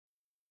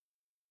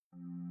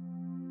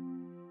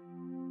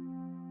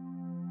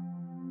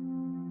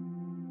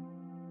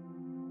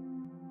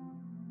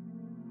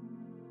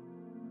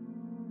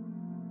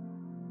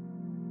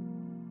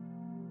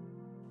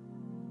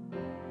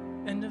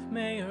End of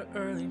May or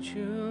early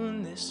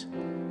June, this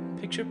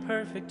picture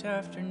perfect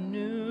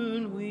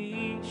afternoon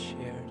we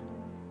shared.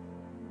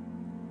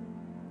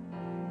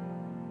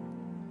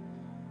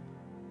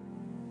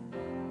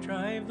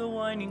 Drive the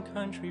winding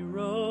country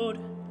road,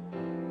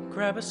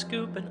 grab a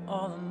scoop and a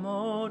la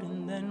mode,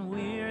 and then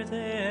we're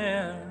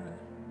there.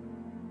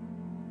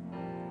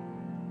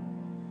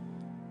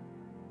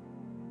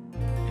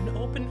 An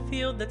open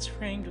field that's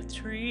framed with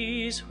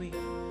trees, we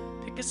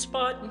pick a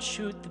spot and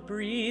shoot the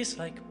breeze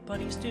like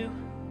buddies do,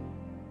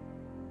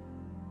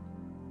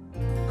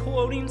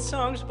 quoting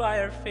songs by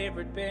our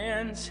favorite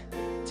bands,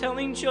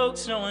 telling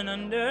jokes no one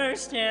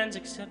understands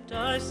except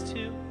us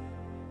two.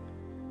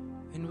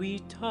 And we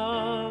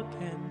talk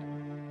and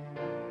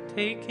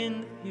take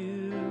in the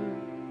view.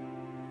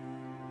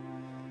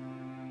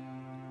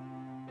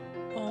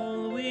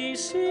 All we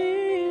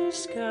see is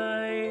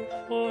sky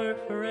for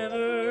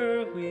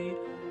forever. We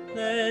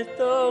let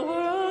the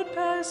world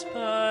pass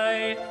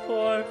by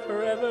for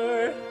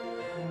forever.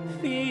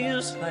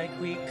 Feels like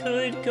we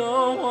could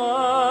go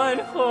on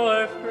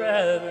for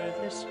forever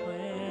this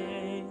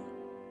way.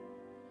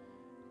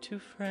 Two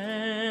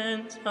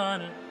friends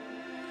on a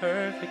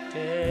perfect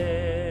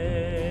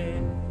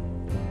day.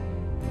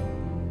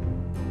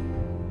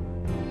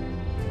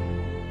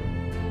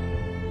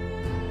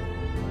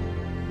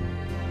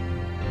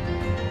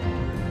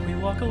 We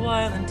walk a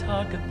while and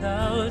talk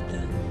about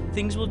the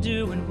things we'll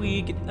do when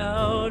we get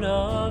out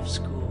of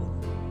school,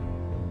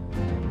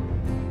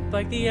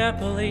 like the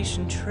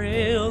Appalachian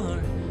Trail,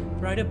 or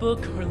write a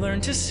book, or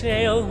learn to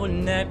sail.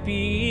 Wouldn't that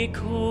be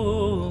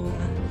cool?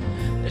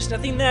 There's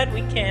nothing that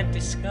we can't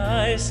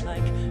discuss,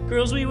 like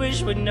girls we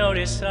wish would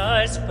notice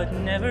us but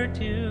never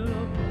do.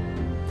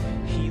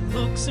 He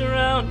looks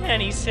around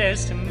and he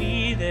says to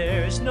me,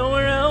 there's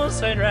nowhere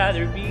else I'd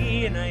rather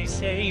be, and I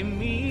say,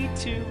 me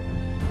too.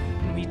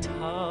 And we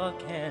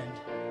talk and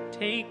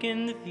take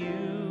in the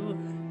view.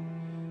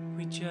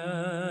 We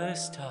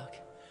just talk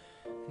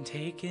and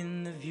take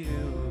in the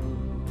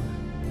view.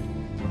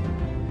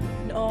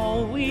 And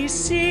all we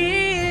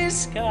see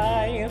is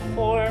sky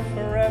for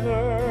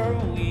forever.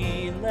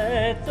 We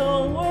let the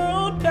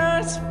world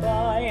pass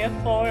by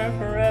for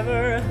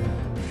forever.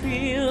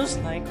 Feels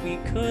like we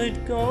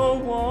could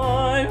go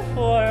on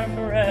for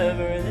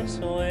forever this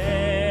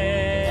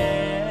way,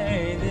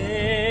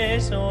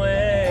 this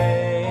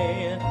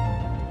way.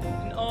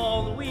 And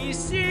all we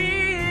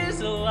see is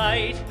the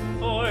light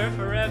for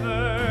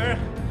forever,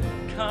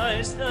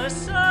 'cause the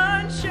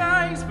sun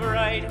shines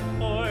bright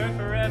for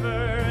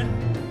forever.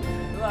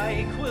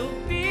 Like we'll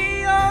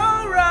be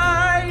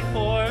alright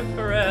for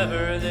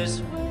forever this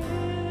way.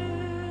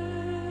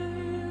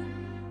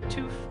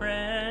 Two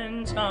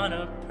friends on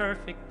a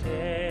perfect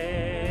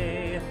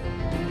day.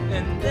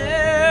 And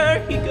there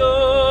he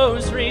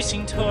goes,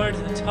 racing toward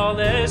the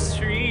tallest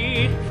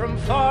tree. From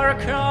far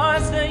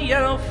across the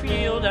yellow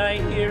field I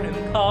hear him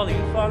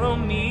calling, follow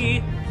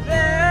me.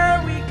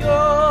 There we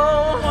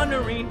go,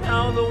 wondering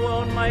how the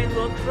world might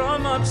look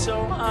from up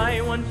so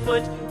high. One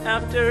foot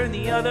after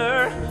the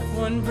other,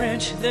 one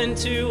branch then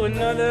to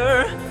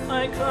another.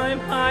 I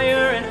climb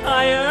higher and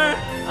higher,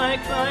 I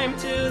climb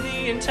till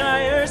the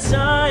entire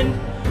sun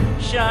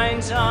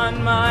shines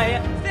on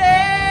my face.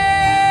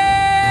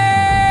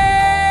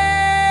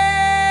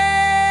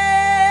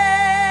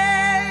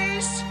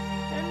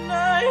 And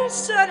I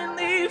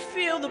suddenly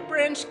feel the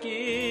branch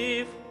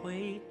give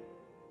way.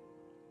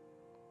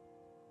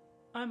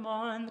 I'm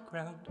on the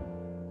ground,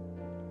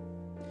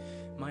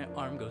 my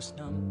arm goes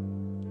numb.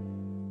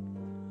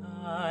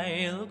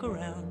 I look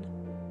around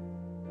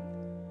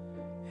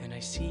and I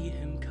see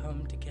him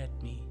come to get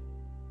me.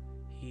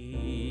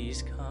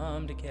 He's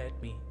come to get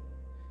me,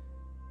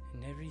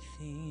 and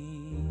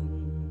everything's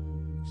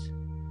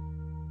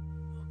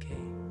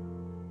okay.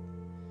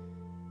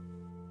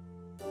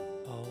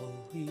 All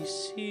we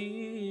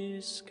see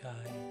is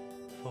sky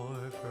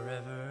for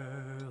forever.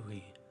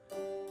 We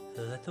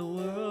let the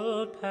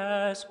world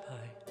pass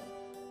by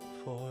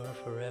for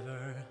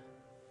forever.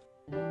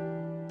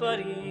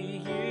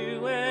 Buddy,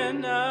 you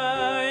and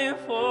I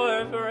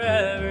for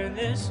forever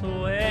this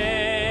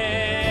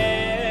way,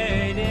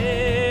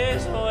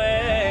 this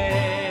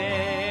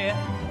way.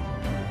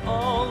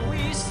 All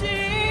we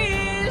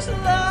see is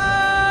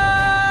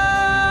light,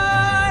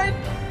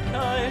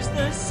 'cause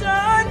the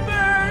sun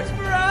burns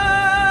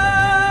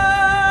bright.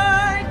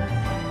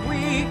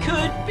 We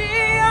could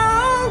be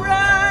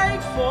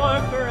alright for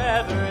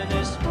forever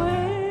this way.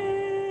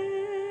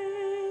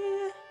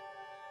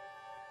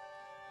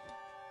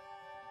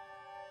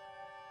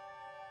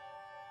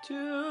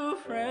 Two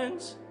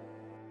friends,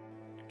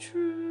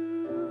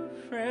 true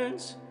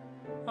friends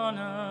on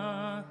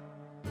a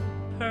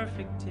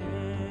perfect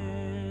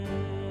day.